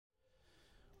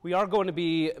We are going to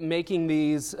be making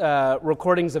these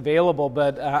recordings available,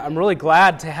 but I'm really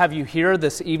glad to have you here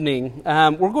this evening.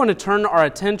 We're going to turn our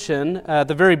attention at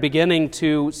the very beginning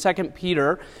to 2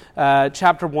 Peter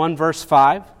chapter 1, verse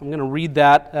 5. I'm going to read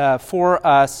that for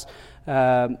us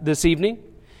this evening,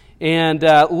 and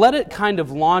let it kind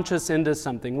of launch us into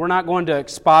something. We're not going to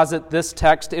exposit this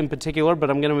text in particular,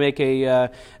 but I'm going to make a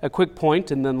quick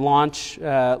point and then launch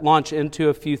into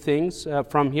a few things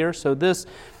from here. So this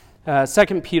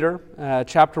 2 Peter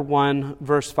chapter 1,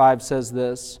 verse 5 says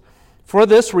this, "For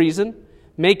this reason,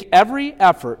 make every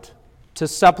effort to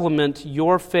supplement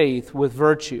your faith with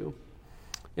virtue,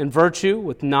 and virtue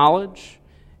with knowledge,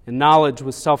 and knowledge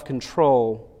with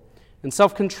self-control, and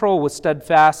self-control with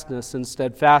steadfastness, and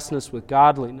steadfastness with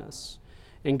godliness,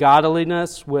 and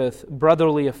godliness with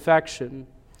brotherly affection,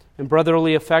 and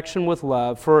brotherly affection with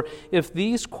love. For if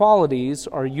these qualities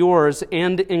are yours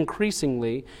and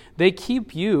increasingly, they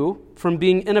keep you from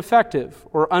being ineffective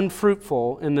or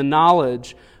unfruitful in the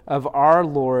knowledge of our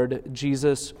Lord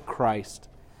Jesus Christ."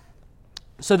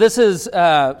 So this is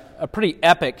a pretty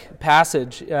epic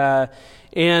passage,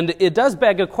 and it does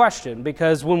beg a question,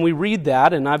 because when we read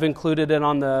that, and I've included it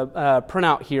on the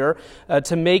printout here,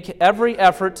 to make every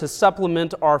effort to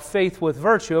supplement our faith with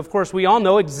virtue, of course, we all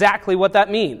know exactly what that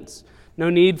means.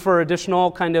 No need for additional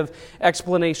kind of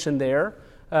explanation there.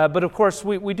 But of course,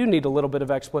 we do need a little bit of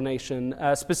explanation.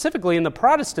 Specifically in the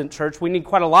Protestant church, we need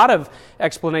quite a lot of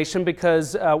explanation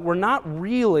because we're not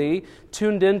really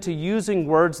tuned into using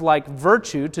words like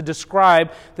virtue to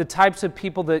describe the types of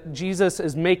people that Jesus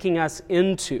is making us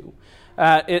into.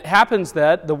 It happens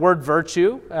that the word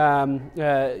virtue,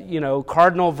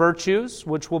 cardinal virtues,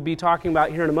 which we'll be talking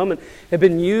about here in a moment, have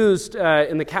been used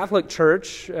in the Catholic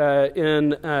Church,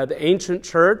 in the ancient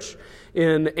church,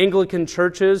 in Anglican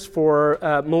churches for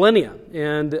millennia,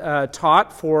 and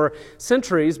taught for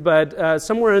centuries, but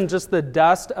somewhere in just the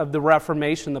dust of the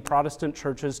Reformation, the Protestant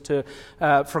churches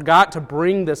forgot to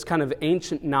bring this kind of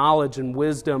ancient knowledge and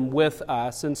wisdom with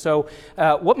us. And so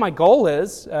what my goal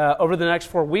is over the next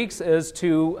 4 weeks is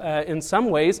to, in some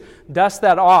ways, dust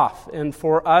that off, and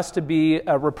for us to be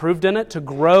reproved in it, to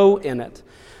grow in it.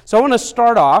 So I want to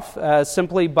start off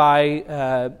simply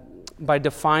by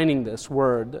defining this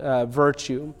word,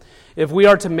 virtue. If we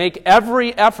are to make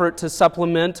every effort to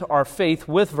supplement our faith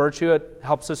with virtue, it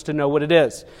helps us to know what it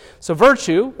is. So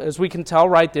virtue, as we can tell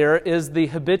right there, is the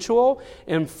habitual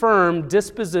and firm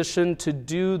disposition to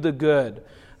do the good.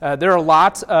 There are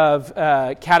lots of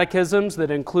catechisms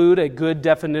that include a good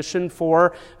definition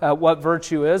for what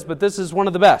virtue is, but this is one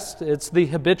of the best. It's the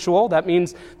habitual, that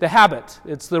means the habit.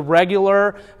 It's the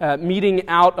regular meeting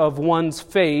out of one's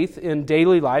faith in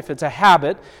daily life. It's a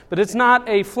habit, but it's not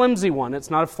a flimsy one.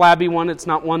 It's not a flabby one. It's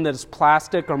not one that is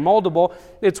plastic or moldable.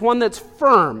 It's one that's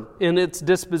firm in its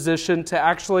disposition to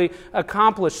actually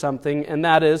accomplish something, and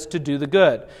that is to do the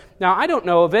good. Now, I don't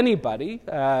know of anybody,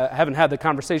 I haven't had the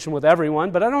conversation with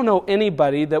everyone, but I don't know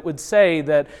anybody that would say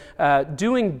that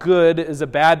doing good is a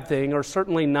bad thing, or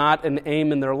certainly not an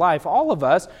aim in their life. All of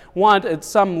us want at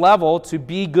some level to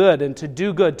be good and to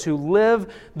do good, to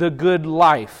live the good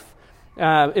life.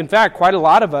 In fact, quite a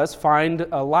lot of us find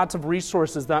lots of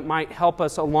resources that might help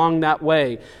us along that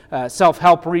way.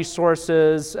 Self-help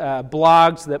resources,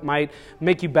 blogs that might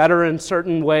make you better in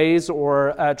certain ways,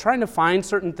 or trying to find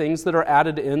certain things that are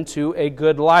added into a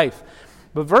good life.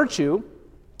 But virtue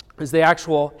is the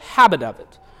actual habit of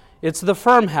it. It's the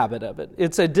firm habit of it.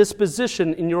 It's a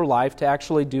disposition in your life to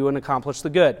actually do and accomplish the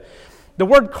good. The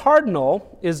word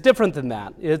cardinal is different than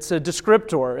that. It's a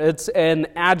descriptor. It's an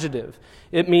adjective.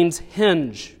 It means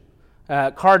hinge.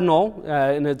 Cardinal,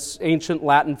 in its ancient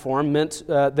Latin form, meant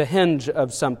the hinge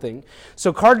of something.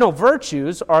 So cardinal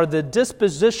virtues are the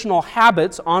dispositional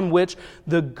habits on which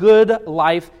the good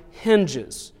life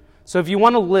hinges. So if you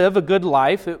want to live a good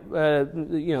life,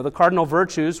 the cardinal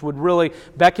virtues would really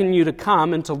beckon you to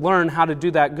come and to learn how to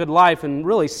do that good life, and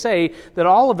really say that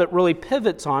all of it really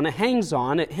pivots on, it hangs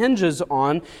on, it hinges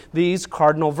on these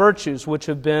cardinal virtues, which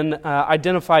have been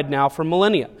identified now for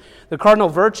millennia. The cardinal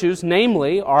virtues,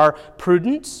 namely, are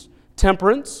prudence,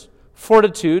 temperance,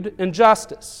 fortitude, and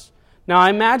justice. Now,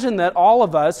 I imagine that all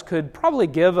of us could probably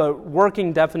give a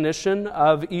working definition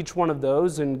of each one of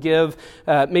those and give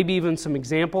maybe even some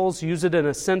examples, use it in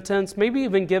a sentence, maybe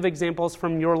even give examples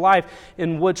from your life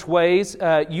in which ways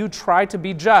you try to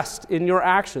be just in your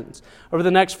actions. Over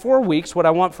the next 4 weeks, what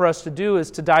I want for us to do is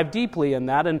to dive deeply in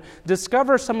that and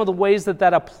discover some of the ways that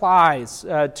that applies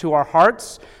to our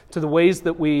hearts, to the ways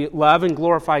that we love and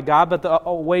glorify God, but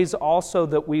the ways also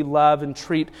that we love and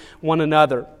treat one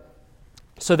another.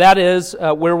 So that is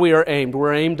where we are aimed.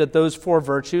 We're aimed at those 4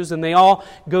 virtues, and they all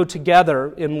go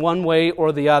together in one way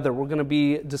or the other. We're going to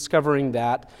be discovering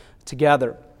that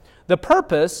together. The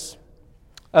purpose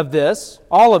of this,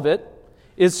 all of it,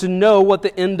 is to know what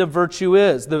the end of virtue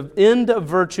is. The end of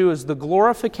virtue is the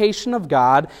glorification of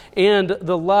God and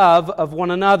the love of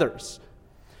one another's.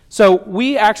 So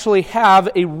we actually have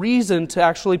a reason to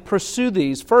actually pursue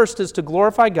these. First is to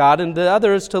glorify God, and the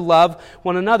other is to love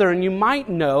one another. And you might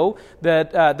know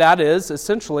that that is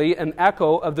essentially an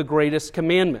echo of the greatest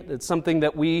commandment. It's something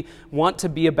that we want to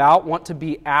be about, want to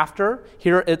be after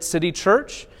here at City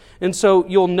Church. And so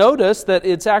you'll notice that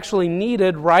it's actually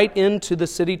needed right into the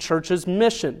City Church's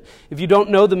mission. If you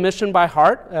don't know the mission by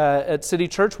heart at City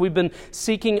Church, we've been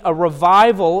seeking a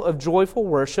revival of joyful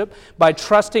worship by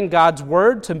trusting God's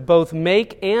Word to both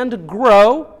make and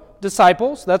grow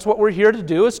disciples. That's what we're here to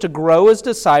do, is to grow as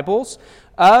disciples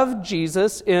of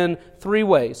Jesus in 3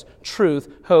 ways: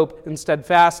 truth, hope, and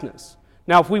steadfastness.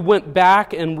 Now, if we went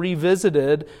back and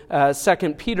revisited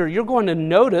 2 Peter, you're going to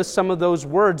notice some of those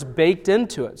words baked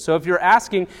into it. So if you're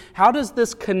asking, how does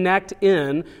this connect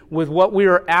in with what we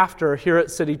are after here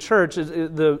at City Church,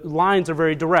 the lines are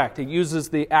very direct. It uses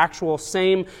the actual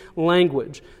same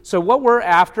language. So what we're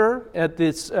after at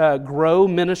this Grow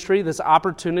ministry, this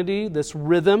opportunity, this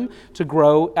rhythm to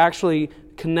grow, actually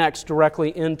connects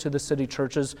directly into the City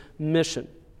Church's mission.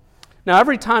 Now,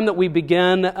 every time that we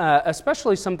begin,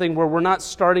 especially something where we're not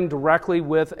starting directly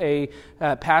with a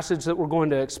passage that we're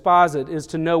going to exposit, is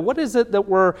to know what is it that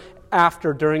we're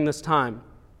after during this time.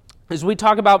 As we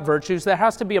talk about virtues, there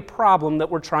has to be a problem that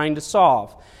we're trying to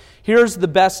solve. Here's the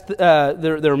best,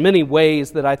 there are many ways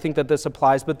that I think that this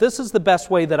applies, but this is the best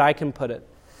way that I can put it.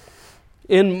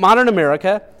 In modern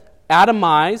America,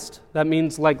 atomized, that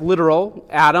means like literal,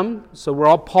 atom, so we're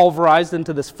all pulverized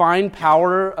into this fine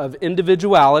powder of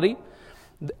individuality.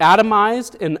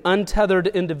 Atomized and untethered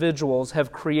individuals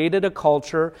have created a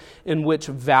culture in which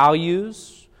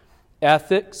values,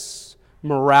 ethics,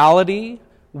 morality,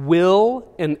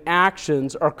 will, and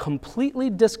actions are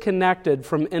completely disconnected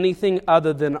from anything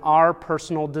other than our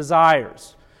personal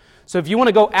desires. So if you want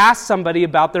to go ask somebody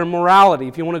about their morality,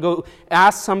 if you want to go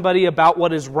ask somebody about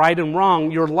what is right and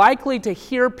wrong, you're likely to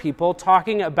hear people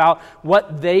talking about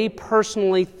what they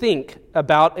personally think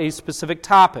about a specific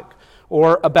topic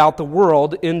or about the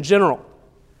world in general.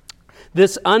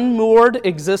 This unmoored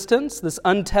existence, this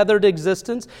untethered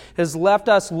existence, has left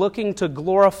us looking to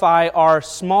glorify our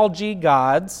small g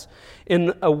gods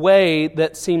in a way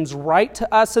that seems right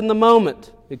to us in the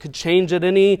moment. It could change at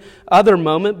any other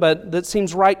moment, but that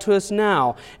seems right to us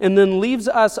now, and then leaves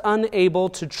us unable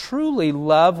to truly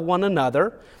love one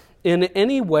another in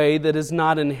any way that is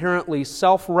not inherently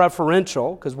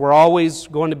self-referential, because we're always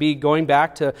going to be going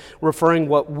back to referring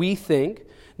what we think,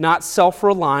 not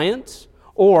self-reliant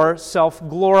or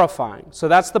self-glorifying. So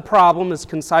that's the problem, as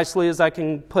concisely as I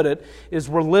can put it, is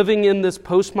we're living in this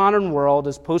postmodern world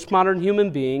as postmodern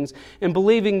human beings and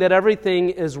believing that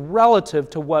everything is relative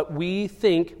to what we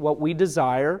think, what we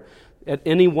desire at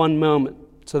any one moment.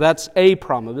 So that's a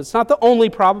problem. It's not the only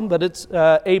problem, but it's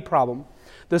a problem.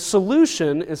 The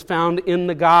solution is found in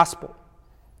the gospel.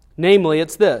 Namely,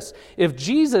 it's this: if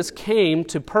Jesus came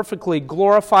to perfectly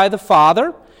glorify the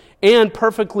Father and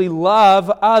perfectly love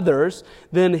others,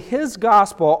 then his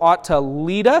gospel ought to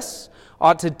lead us,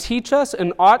 ought to teach us,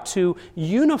 and ought to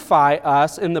unify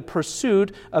us in the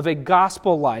pursuit of a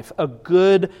gospel life, a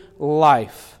good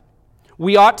life.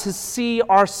 We ought to see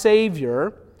our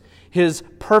Savior, his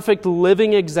perfect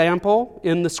living example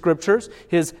in the Scriptures,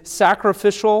 his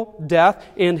sacrificial death,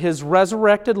 and his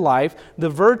resurrected life, the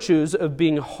virtues of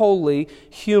being wholly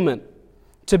human.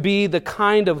 To be the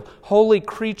kind of holy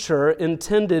creature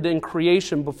intended in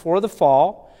creation before the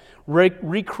fall,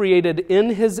 recreated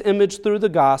in his image through the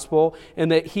gospel, and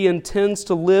that he intends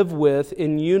to live with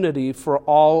in unity for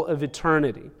all of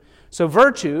eternity. So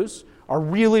virtues are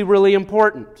really, really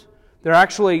important. They're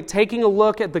actually taking a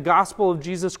look at the gospel of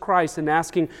Jesus Christ and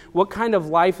asking, what kind of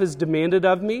life is demanded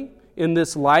of me in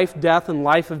this life, death, and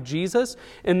life of Jesus?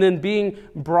 And then being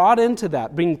brought into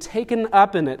that, being taken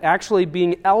up in it, actually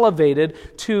being elevated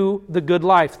to the good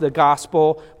life, the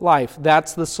gospel life.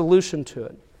 That's the solution to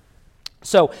it.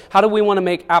 So, how do we want to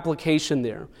make application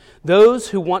there? Those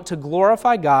who want to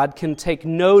glorify God can take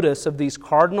notice of these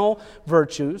cardinal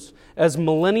virtues as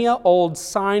millennia-old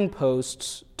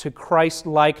signposts to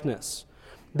Christ-likeness.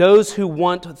 Those who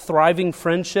want thriving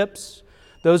friendships,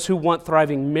 those who want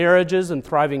thriving marriages and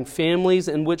thriving families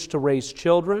in which to raise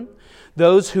children,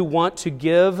 Those who want to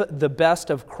give the best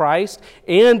of Christ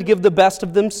and give the best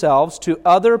of themselves to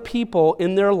other people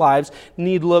in their lives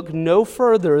need look no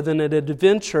further than an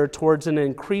adventure towards an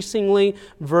increasingly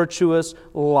virtuous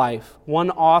life.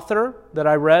 One author that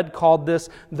I read called this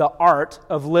the art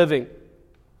of living.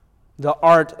 The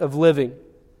art of living.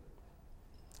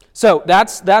 So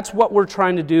that's what we're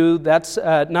trying to do. That's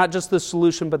not just the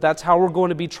solution, but that's how we're going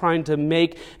to be trying to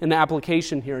make an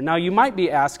application here. Now, you might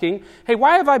be asking, hey,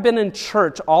 why have I been in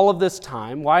church all of this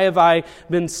time? Why have I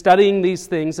been studying these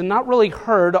things and not really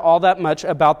heard all that much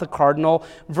about the cardinal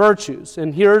virtues?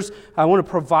 And I want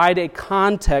to provide a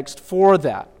context for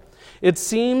that. It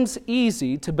seems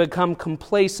easy to become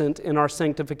complacent in our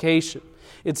sanctification.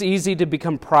 It's easy to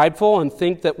become prideful and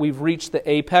think that we've reached the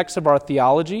apex of our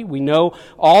theology. We know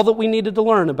all that we needed to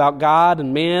learn about God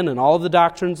and man and all of the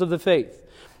doctrines of the faith.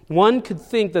 One could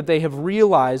think that they have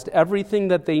realized everything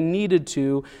that they needed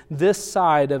to this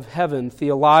side of heaven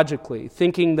theologically,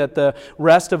 thinking that the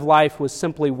rest of life was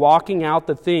simply walking out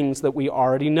the things that we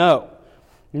already know.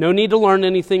 No need to learn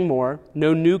anything more,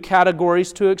 no new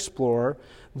categories to explore.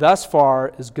 Thus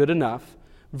far is good enough.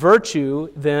 Virtue,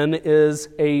 then, is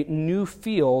a new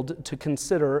field to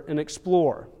consider and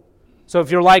explore. So if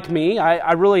you're like me,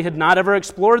 I really had not ever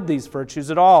explored these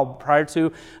virtues at all prior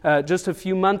to just a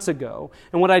few months ago.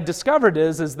 And what I discovered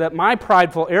is that my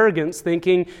prideful arrogance,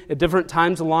 thinking at different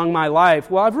times along my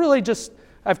life, well,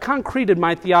 I've concreted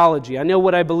my theology. I know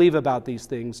what I believe about these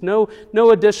things. No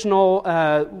additional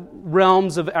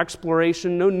realms of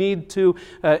exploration. No need to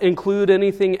include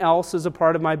anything else as a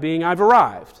part of my being. I've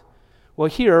arrived. Well,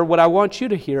 here, what I want you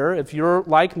to hear, if you're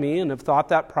like me and have thought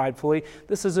that pridefully,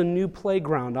 this is a new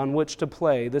playground on which to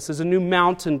play. This is a new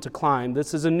mountain to climb.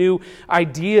 This is a new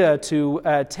idea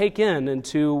to take in and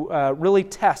to really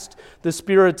test the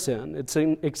spirits in. It's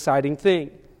an exciting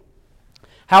thing.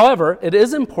 However, it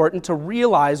is important to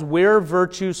realize where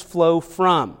virtues flow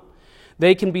from.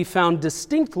 They can be found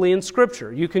distinctly in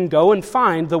Scripture. You can go and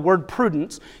find the word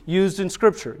prudence used in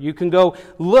Scripture. You can go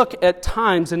look at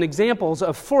times and examples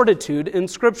of fortitude in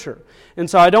Scripture. And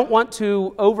so I don't want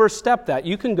to overstep that.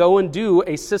 You can go and do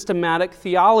a systematic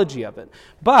theology of it.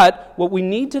 But what we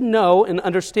need to know and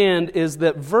understand is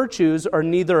that virtues are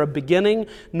neither a beginning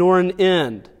nor an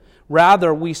end.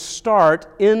 Rather, we start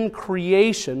in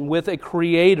creation with a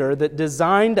Creator that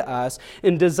designed us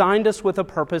and designed us with a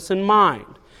purpose in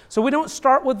mind. So we don't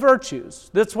start with virtues.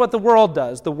 That's what the world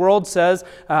does. The world says,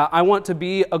 I want to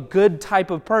be a good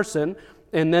type of person,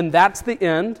 and then that's the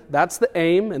end, that's the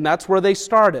aim, and that's where they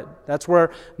started. That's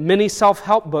where many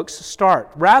self-help books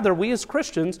start. Rather, we as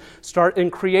Christians start in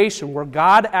creation, where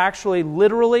God actually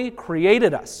literally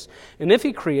created us. And if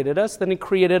He created us, then He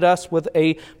created us with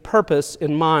a purpose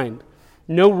in mind.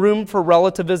 No room for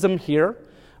relativism here.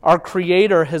 Our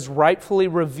Creator has rightfully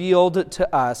revealed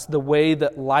to us the way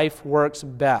that life works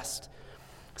best.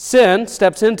 Sin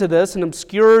steps into this and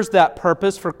obscures that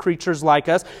purpose for creatures like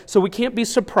us, so we can't be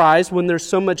surprised when there's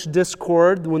so much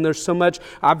discord, when there's so much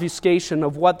obfuscation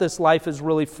of what this life is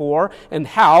really for, and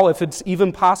how, if it's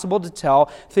even possible to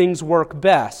tell, things work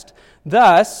best.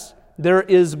 Thus, there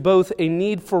is both a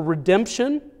need for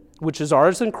redemption, which is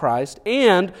ours in Christ,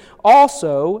 and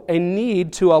also a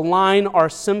need to align our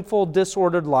sinful,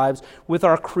 disordered lives with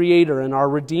our Creator and our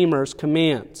Redeemer's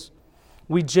commands.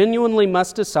 We genuinely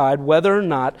must decide whether or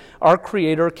not our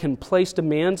Creator can place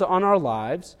demands on our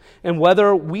lives and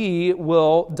whether we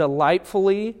will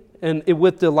delightfully and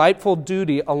with delightful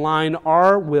duty align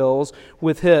our wills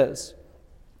with His.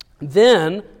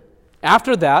 Then,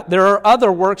 after that, there are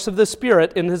other works of the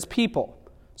Spirit in His people.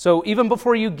 So even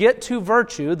before you get to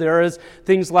virtue, there is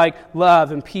things like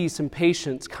love and peace and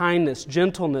patience, kindness,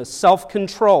 gentleness,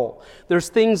 self-control. There's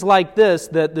things like this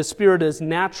that the Spirit is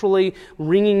naturally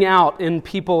ringing out in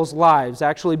people's lives,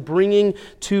 actually bringing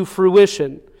to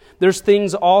fruition. There's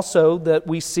things also that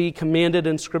we see commanded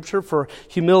in Scripture for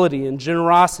humility and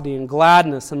generosity and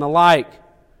gladness and the like.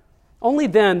 Only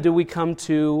then do we come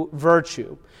to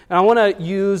virtue. And I want to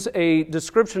use a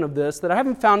description of this that I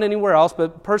haven't found anywhere else,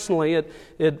 but personally it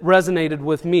resonated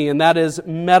with me, and that is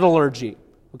metallurgy.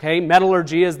 Okay,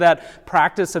 metallurgy is that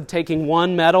practice of taking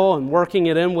one metal and working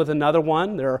it in with another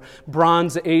one. There are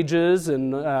Bronze Ages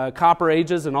and Copper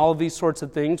Ages and all of these sorts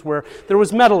of things where there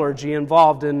was metallurgy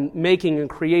involved in making and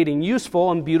creating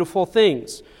useful and beautiful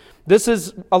things. This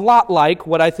is a lot like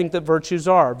what I think that virtues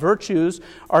are. Virtues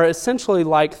are essentially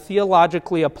like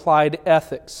theologically applied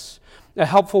ethics. A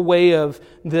helpful way of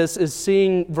this is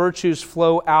seeing virtues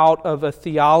flow out of a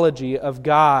theology of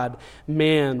God,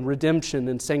 man, redemption,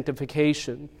 and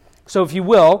sanctification. So if you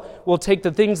will, we'll take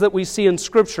the things that we see in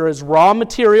Scripture as raw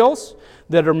materials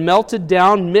that are melted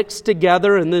down, mixed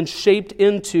together, and then shaped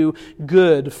into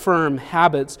good, firm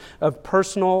habits of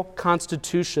personal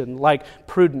constitution like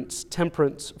prudence,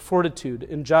 temperance, fortitude,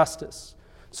 and justice.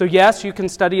 So yes, you can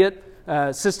study it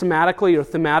systematically or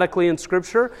thematically in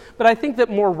Scripture, but I think that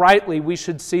more rightly we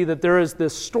should see that there is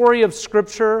this story of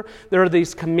Scripture, there are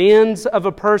these commands of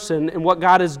a person, and what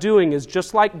God is doing is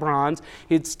just like bronze.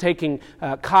 It's taking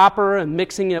copper and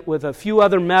mixing it with a few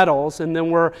other metals, and then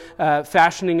we're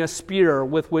fashioning a spear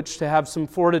with which to have some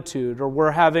fortitude, or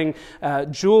we're having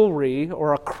jewelry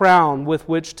or a crown with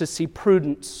which to see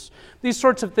prudence. These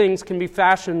sorts of things can be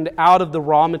fashioned out of the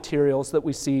raw materials that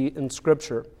we see in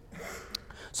Scripture.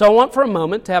 So I want for a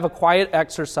moment to have a quiet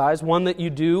exercise, one that you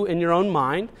do in your own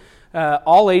mind.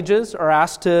 All ages are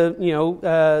asked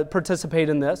to, participate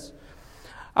in this.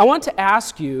 I want to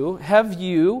ask you, have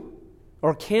you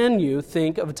or can you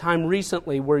think of a time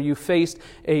recently where you faced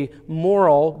a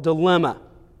moral dilemma?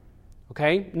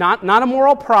 Okay, not a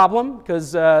moral problem,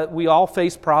 because we all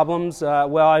face problems.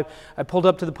 I pulled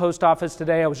up to the post office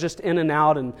today. I was just in and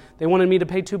out, and they wanted me to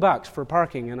pay $2 for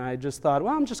parking, and I just thought,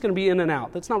 well, I'm just going to be in and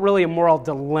out. That's not really a moral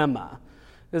dilemma.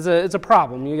 It's a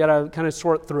problem. You got to kind of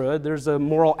sort through it. There's a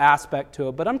moral aspect to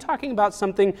it, but I'm talking about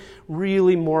something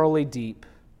really morally deep.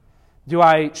 Do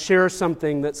I share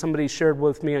something that somebody shared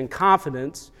with me in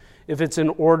confidence, if it's in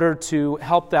order to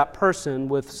help that person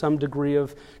with some degree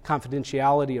of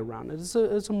confidentiality around it?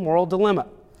 It's a moral dilemma.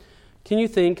 Can you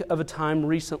think of a time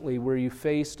recently where you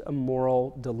faced a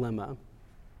moral dilemma?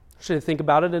 Should I think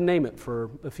about it and name it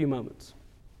for a few moments?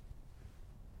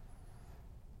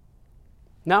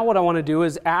 Now what I want to do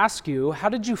is ask you, how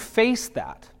did you face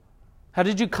that? How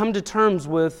did you come to terms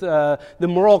with the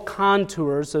moral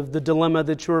contours of the dilemma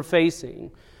that you were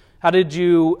facing? How did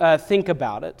you think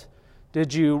about it?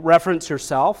 Did you reference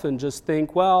yourself and just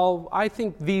think, well, I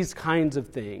think these kinds of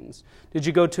things? Did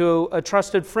you go to a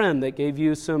trusted friend that gave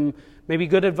you some maybe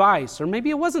good advice, or maybe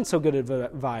it wasn't so good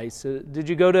advice? Did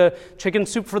you go to Chicken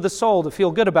Soup for the Soul to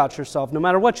feel good about yourself no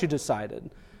matter what you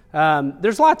decided?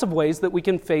 There's lots of ways that we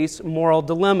can face moral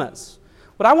dilemmas.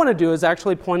 What I want to do is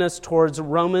actually point us towards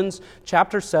Romans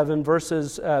chapter 7,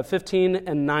 verses 15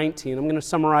 and 19. I'm going to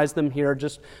summarize them here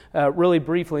just really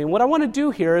briefly. And what I want to do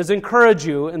here is encourage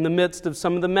you in the midst of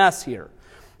some of the mess here.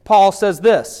 Paul says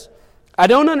this, I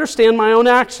don't understand my own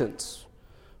actions,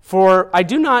 for I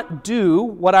do not do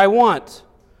what I want,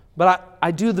 but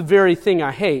I do the very thing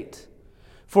I hate.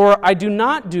 For I do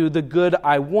not do the good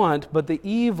I want, but the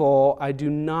evil I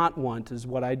do not want is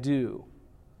what I do.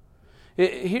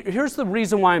 Here's the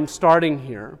reason why I'm starting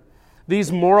here.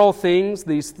 These moral things,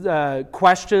 these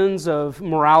questions of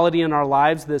morality in our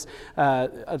lives, this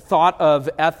thought of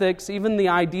ethics, even the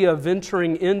idea of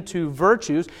venturing into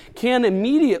virtues can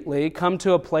immediately come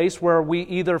to a place where we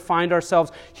either find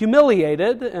ourselves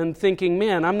humiliated and thinking,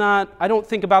 man, I don't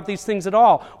think about these things at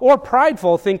all, or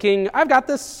prideful, thinking, I've got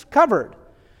this covered.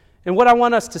 And what I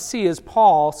want us to see is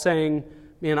Paul saying,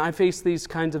 man, I face these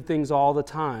kinds of things all the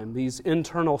time, these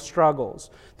internal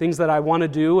struggles. Things that I want to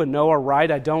do and know are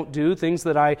right, I don't do. Things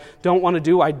that I don't want to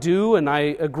do, I do, and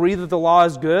I agree that the law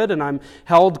is good, and I'm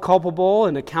held culpable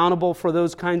and accountable for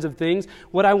those kinds of things.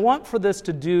 What I want for this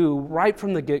to do right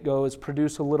from the get-go is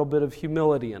produce a little bit of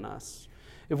humility in us.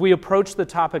 If we approach the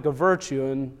topic of virtue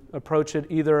and approach it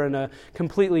either in a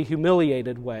completely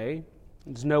humiliated way,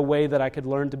 there's no way that I could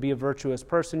learn to be a virtuous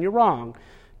person, you're wrong.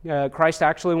 Christ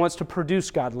actually wants to produce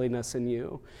godliness in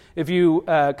you. If you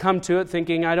come to it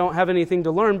thinking, I don't have anything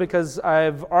to learn because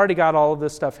I've already got all of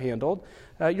this stuff handled,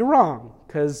 you're wrong,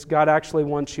 because God actually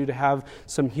wants you to have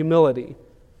some humility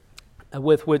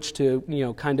with which to,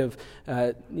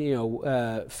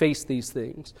 face these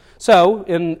things. So,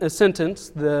 in a sentence,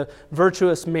 the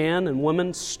virtuous man and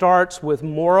woman starts with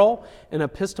moral and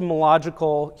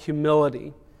epistemological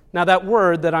humility. Now, that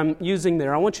word that I'm using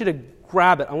there, I want you to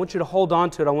grab it. I want you to hold on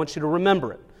to it. I want you to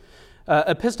remember it.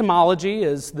 Epistemology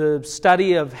is the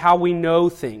study of how we know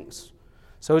things.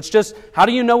 So it's just, how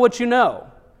do you know what you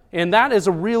know? And that is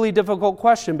a really difficult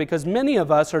question, because many of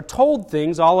us are told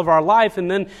things all of our life, and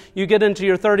then you get into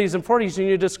your 30s and 40s and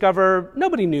you discover,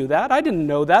 nobody knew that. I didn't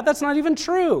know that. That's not even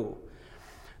true.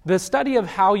 The study of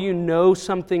how you know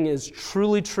something is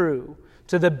truly true,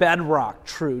 to the bedrock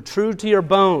true to your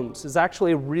bones, is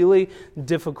actually a really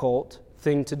difficult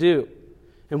thing to do.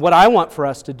 And what I want for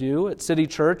us to do at City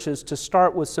Church is to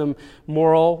start with some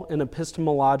moral and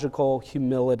epistemological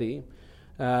humility.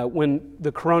 When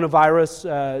the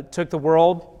coronavirus took the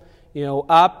world,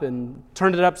 up and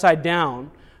turned it upside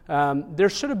down, there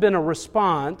should have been a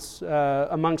response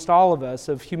amongst all of us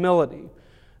of humility.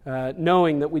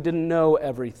 knowing that we didn't know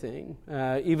everything.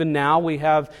 Even now we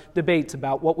have debates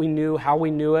about what we knew, how we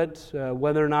knew it,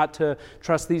 whether or not to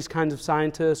trust these kinds of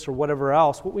scientists or whatever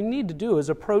else. What we need to do is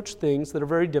approach things that are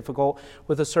very difficult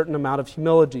with a certain amount of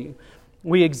humility.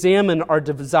 We examine our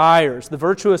desires. The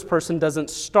virtuous person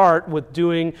doesn't start with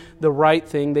doing the right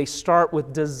thing. They start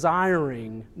with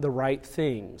desiring the right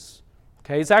things.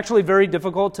 Okay, it's actually very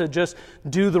difficult to just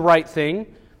do the right thing.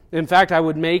 In fact, I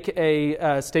would make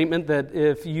a statement that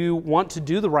if you want to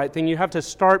do the right thing, you have to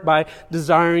start by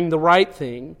desiring the right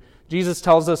thing. Jesus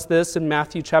tells us this in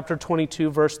Matthew chapter 22,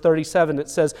 verse 37. It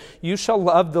says, "You shall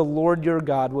love the Lord your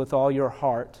God with all your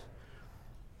heart."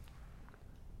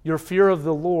 Your fear of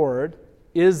the Lord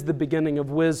is the beginning of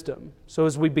wisdom. So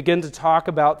as we begin to talk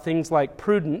about things like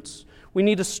prudence, we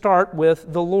need to start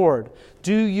with the Lord.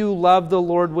 Do you love the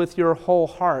Lord with your whole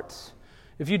heart?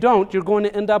 If you don't, you're going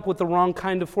to end up with the wrong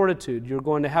kind of fortitude. You're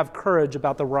going to have courage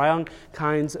about the wrong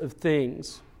kinds of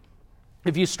things.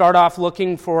 If you start off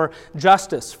looking for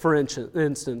justice, for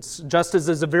instance, justice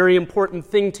is a very important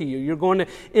thing to you. You're going to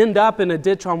end up in a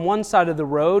ditch on one side of the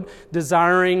road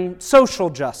desiring social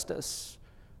justice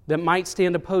that might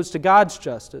stand opposed to God's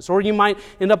justice. Or you might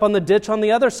end up on the ditch on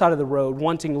the other side of the road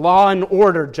wanting law and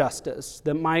order justice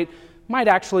that might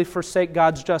actually forsake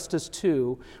God's justice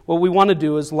too. What we want to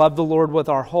do is love the Lord with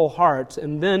our whole hearts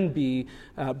and then be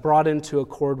brought into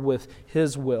accord with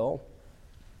His will.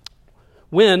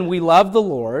 When we love the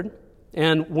Lord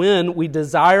and when we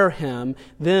desire Him,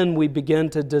 then we begin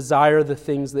to desire the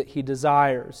things that He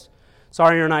desires.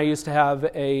 Sawyer and I used to have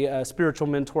a spiritual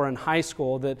mentor in high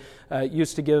school that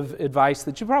used to give advice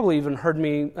that you probably even heard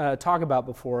me talk about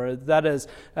before. That is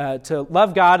to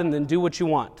love God and then do what you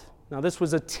want. Now, this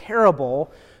was a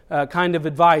terrible kind of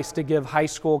advice to give high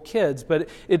school kids, but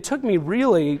it took me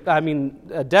really,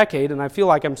 a decade, and I feel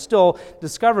like I'm still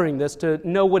discovering this, to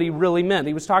know what he really meant.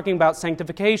 He was talking about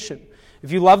sanctification.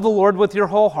 If you love the Lord with your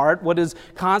whole heart, what is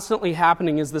constantly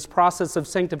happening is this process of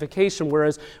sanctification,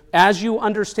 whereas as you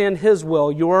understand His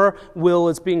will, your will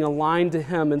is being aligned to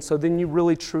Him, and so then you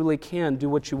really truly can do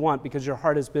what you want because your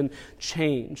heart has been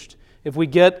changed. If we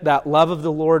get that love of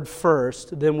the Lord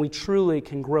first, then we truly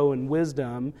can grow in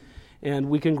wisdom, and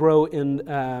we can grow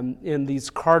in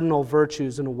these cardinal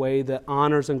virtues in a way that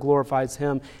honors and glorifies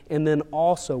Him, and then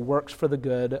also works for the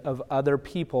good of other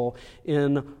people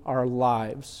in our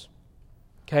lives.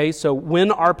 Okay, so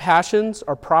when our passions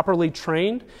are properly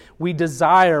trained, we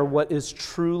desire what is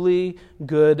truly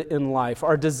good in life.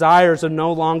 Our desires are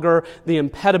no longer the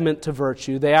impediment to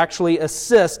virtue. They actually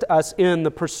assist us in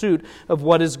the pursuit of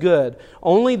what is good.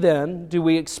 Only then do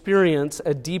we experience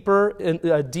a deeper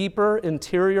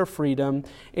interior freedom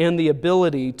and the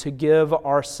ability to give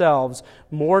ourselves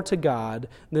more to God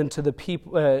than to the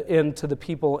people and to the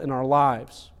people in our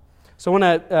lives. So I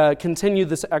want to continue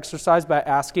this exercise by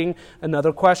asking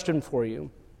another question for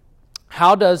you.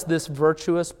 How does this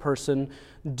virtuous person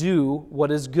do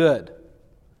what is good?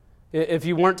 If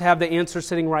you weren't to have the answer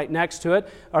sitting right next to it,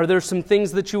 are there some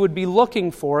things that you would be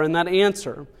looking for in that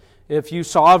answer? If you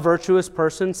saw a virtuous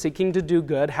person seeking to do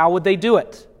good, how would they do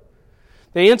it?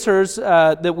 The answers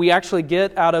that we actually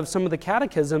get out of some of the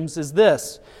catechisms is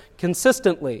this: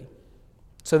 consistently.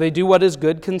 So they do what is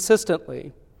good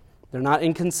consistently. They're not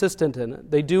inconsistent in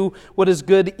it. They do what is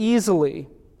good easily.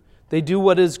 They do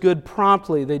what is good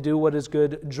promptly. They do what is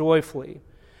good joyfully.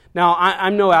 Now,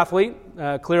 I'm no athlete,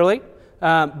 clearly,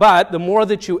 but the more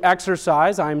that you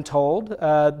exercise, I'm told,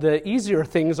 the easier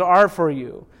things are for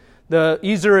you. The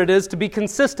easier it is to be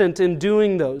consistent in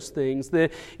doing those things. The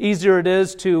easier it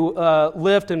is to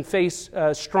lift and face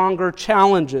stronger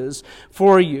challenges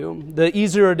for you. The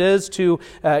easier it is to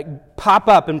pop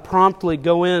up and promptly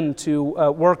go in to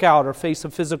work out or face a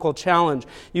physical challenge.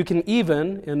 You can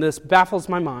even, and this baffles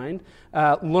my mind,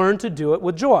 learn to do it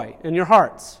with joy in your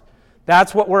hearts.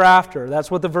 That's what we're after. That's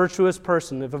what the virtuous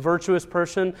person, if a virtuous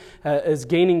person is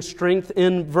gaining strength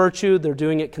in virtue, they're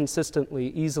doing it consistently,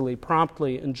 easily,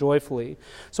 promptly, and joyfully.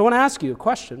 So I want to ask you a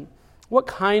question. What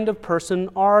kind of person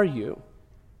are you?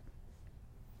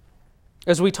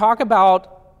 As we talk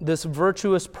about this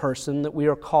virtuous person that we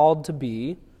are called to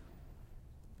be,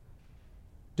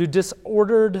 do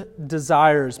disordered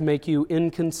desires make you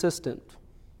inconsistent?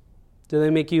 Do they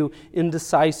make you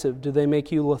indecisive? Do they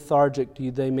make you lethargic?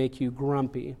 Do they make you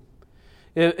grumpy?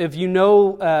 If you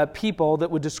know people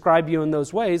that would describe you in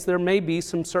those ways, there may be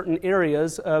some certain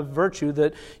areas of virtue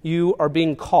that you are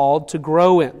being called to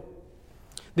grow in.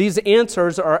 These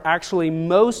answers are actually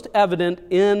most evident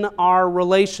in our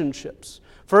relationships.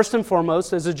 First and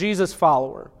foremost, as a Jesus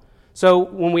follower. So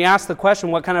when we ask the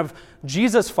question, what kind of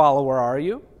Jesus follower are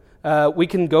you? We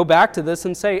can go back to this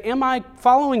and say, am I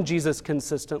following Jesus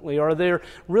consistently? Are there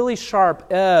really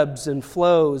sharp ebbs and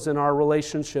flows in our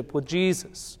relationship with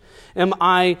Jesus? Am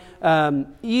I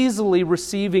easily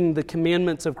receiving the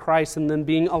commandments of Christ and then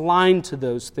being aligned to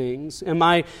those things? Am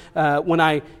I, when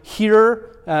I hear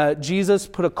Jesus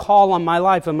put a call on my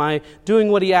life, am I doing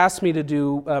what He asked me to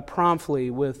do promptly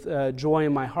with joy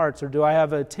in my heart? Or do I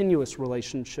have a tenuous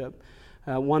relationship,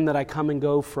 one that I come and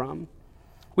go from?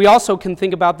 We also can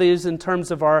think about these in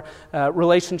terms of our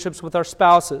relationships with our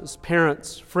spouses,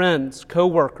 parents, friends,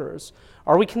 co-workers.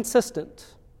 Are we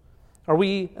consistent? Are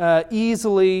we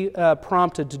easily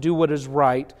prompted to do what is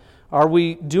right? Are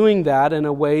we doing that in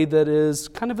a way that is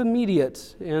kind of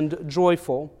immediate and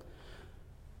joyful?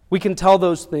 We can tell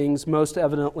those things most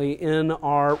evidently in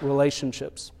our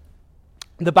relationships.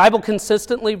 The Bible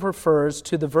consistently refers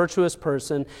to the virtuous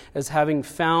person as having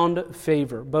found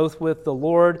favor, both with the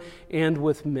Lord and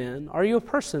with men. Are you a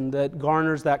person that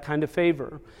garners that kind of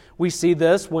favor? We see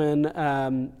this when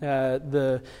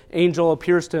the angel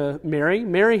appears to Mary.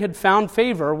 Mary had found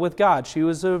favor with God. She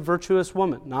was a virtuous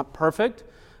woman, not perfect,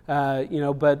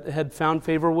 but had found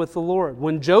favor with the Lord.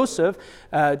 When Joseph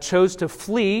chose to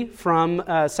flee from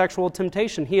sexual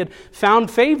temptation, he had found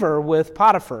favor with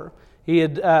Potiphar. He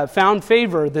had found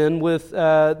favor then with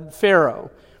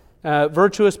Pharaoh.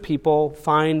 Virtuous people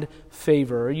find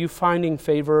favor. Are you finding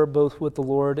favor both with the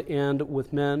Lord and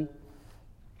with men?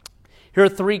 Here are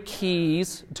 3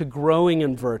 keys to growing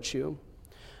in virtue.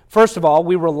 First of all,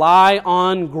 we rely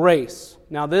on grace.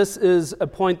 Now, this is a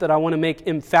point that I want to make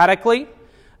emphatically,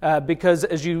 because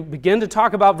as you begin to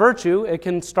talk about virtue, it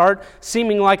can start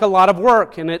seeming like a lot of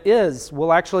work, and it is.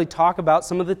 We'll actually talk about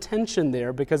some of the tension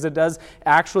there, because it does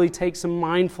actually take some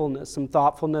mindfulness, some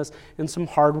thoughtfulness, and some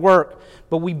hard work.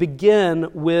 But we begin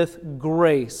with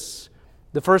grace.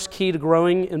 The first key to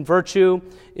growing in virtue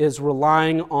is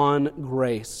relying on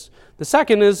grace. The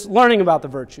second is learning about the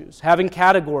virtues, having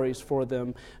categories for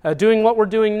them, doing what we're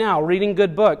doing now, reading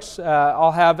good books.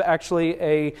 I'll have actually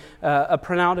a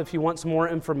printout if you want some more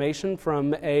information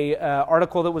from an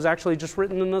article that was actually just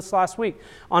written in this last week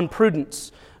on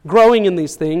prudence. Growing in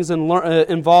these things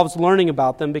involves learning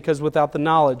about them, because without the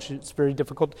knowledge, it's very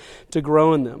difficult to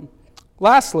grow in them.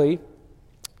 Lastly,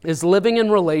 is living in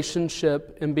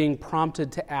relationship and being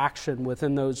prompted to action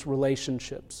within those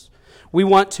relationships. We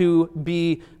want to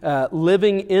be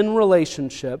living in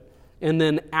relationship and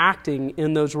then acting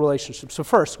in those relationships. So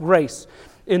first, grace.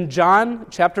 In John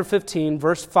chapter 15,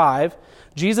 verse 5,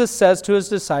 Jesus says to His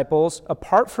disciples,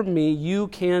 "Apart from me, you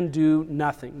can do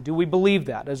nothing." Do we believe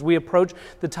that? As we approach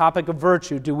the topic of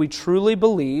virtue, do we truly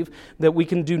believe that we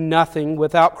can do nothing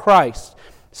without Christ?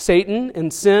 Satan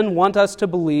and sin want us to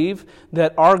believe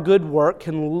that our good work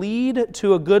can lead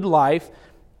to a good life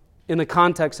in the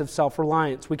context of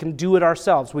self-reliance. We can do it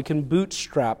ourselves. We can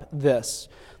bootstrap this.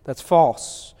 That's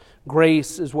false.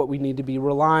 Grace is what we need to be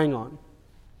relying on.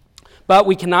 But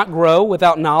we cannot grow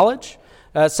without knowledge.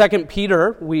 2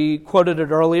 Peter, we quoted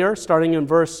it earlier, starting in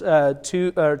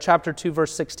chapter 2,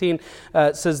 verse 16,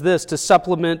 says this, to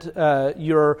supplement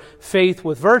your faith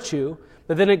with virtue.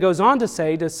 But then it goes on to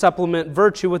say to supplement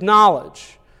virtue with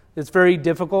knowledge. It's very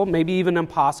difficult, maybe even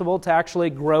impossible, to actually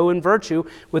grow in virtue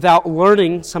without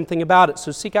learning something about it.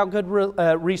 So seek out good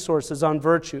resources on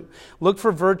virtue. Look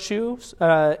for virtues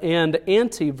and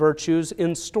anti-virtues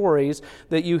in stories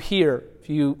that you hear. If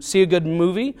you see a good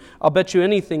movie, I'll bet you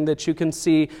anything that you can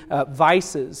see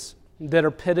vices that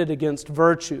are pitted against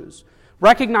virtues.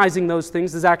 Recognizing those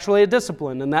things is actually a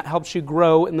discipline, and that helps you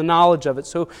grow in the knowledge of it.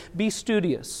 So be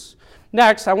studious.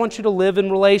 Next, I want you to live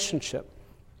in relationship.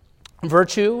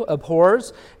 Virtue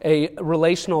abhors a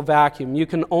relational vacuum. You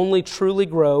can only truly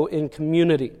grow in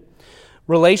community.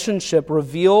 Relationship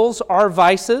reveals our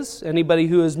vices. Anybody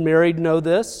who is married knows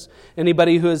this.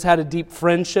 Anybody who has had a deep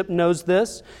friendship knows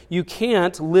this. You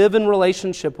can't live in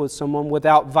relationship with someone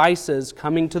without vices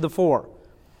coming to the fore.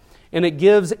 And it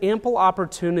gives ample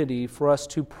opportunity for us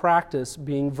to practice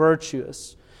being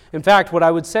virtuous. In fact, what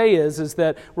I would say is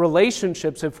that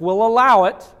relationships, if we'll allow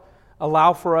it,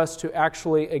 allow for us to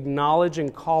actually acknowledge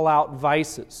and call out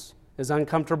vices, as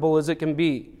uncomfortable as it can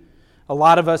be. A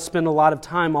lot of us spend a lot of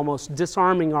time almost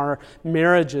disarming our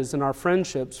marriages and our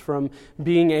friendships from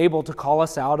being able to call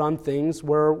us out on things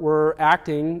where we're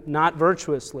acting not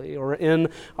virtuously or in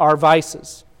our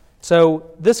vices.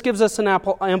 So this gives us an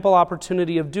ample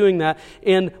opportunity of doing that,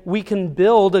 and we can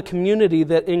build a community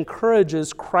that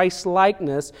encourages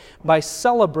Christ-likeness by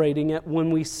celebrating it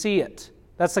when we see it.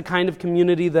 That's the kind of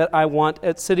community that I want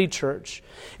at City Church.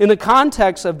 In the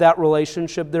context of that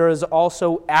relationship, there is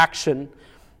also action.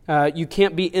 You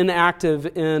can't be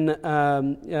inactive in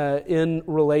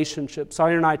relationships.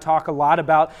 Sawyer and I talk a lot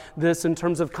about this in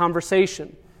terms of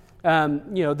conversation. There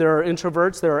are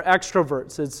introverts, there are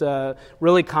extroverts. It's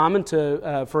really common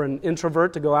for an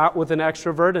introvert to go out with an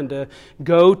extrovert and to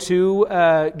go to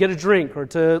get a drink or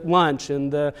to lunch.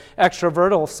 And the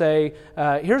extrovert will say,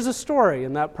 here's a story.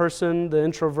 And that person, the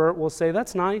introvert, will say,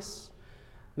 that's nice.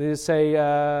 And they say,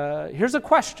 here's a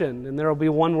question. And there will be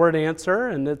a one-word answer.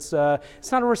 And it's not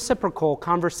a reciprocal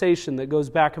conversation that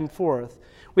goes back and forth.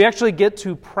 We actually get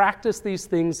to practice these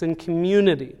things in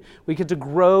community. We get to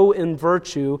grow in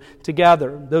virtue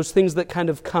together. Those things that kind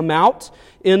of come out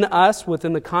in us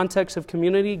within the context of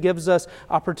community gives us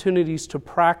opportunities to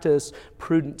practice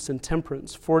prudence and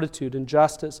temperance, fortitude and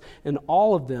justice, and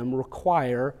all of them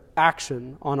require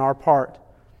action on our part.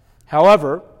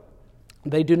 However,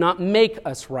 they do not make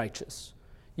us righteous.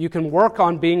 You can work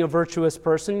on being a virtuous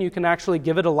person. You can actually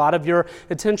give it a lot of your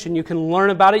attention. You can learn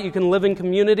about it. You can live in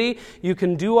community. You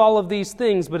can do all of these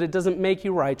things, but it doesn't make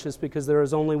you righteous because there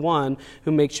is only one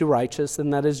who makes you righteous,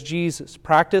 and that is Jesus.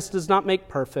 Practice does not make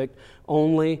perfect.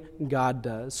 Only God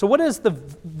does. So what is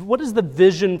the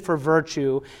vision for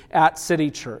virtue at City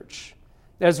Church?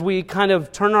 As we kind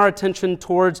of turn our attention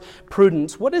towards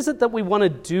prudence, what is it that we want to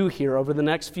do here over the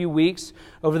next few weeks,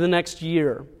 over the next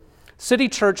year? City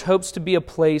Church hopes to be a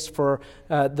place for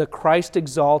the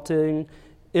Christ-exalting,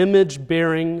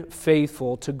 image-bearing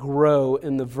faithful to grow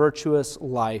in the virtuous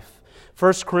life.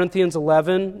 1 Corinthians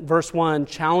 11, verse 1,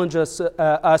 challenges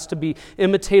us to be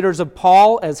imitators of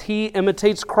Paul as he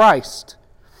imitates Christ.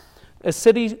 A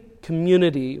city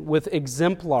community with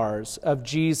exemplars of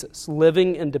Jesus,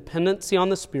 living in dependency on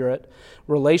the Spirit,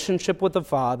 relationship with the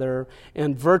Father,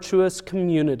 and virtuous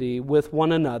community with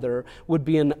one another would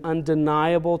be an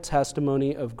undeniable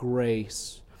testimony of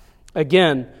grace.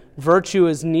 Again, virtue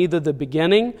is neither the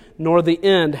beginning nor the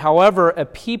end. However, a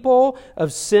people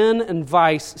of sin and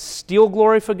vice steal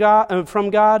glory from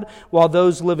God, while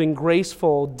those living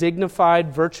graceful,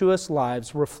 dignified, virtuous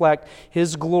lives reflect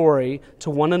His glory to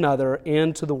one another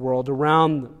and to the world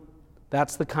around them.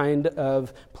 That's the kind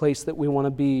of place that we want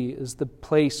to be, is the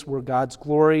place where God's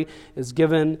glory is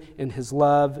given and His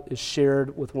love is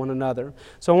shared with one another.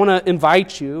 So I want to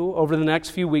invite you over the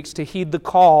next few weeks to heed the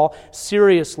call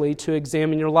seriously to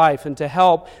examine your life and to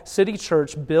help City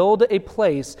Church build a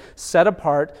place set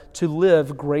apart to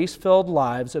live grace-filled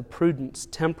lives of prudence,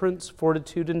 temperance,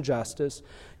 fortitude, and justice.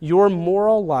 Your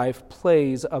moral life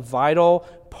plays a vital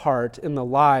part in the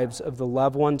lives of the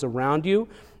loved ones around you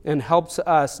and helps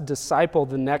us disciple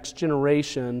the next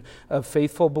generation of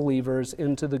faithful believers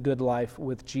into the good life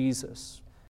with Jesus.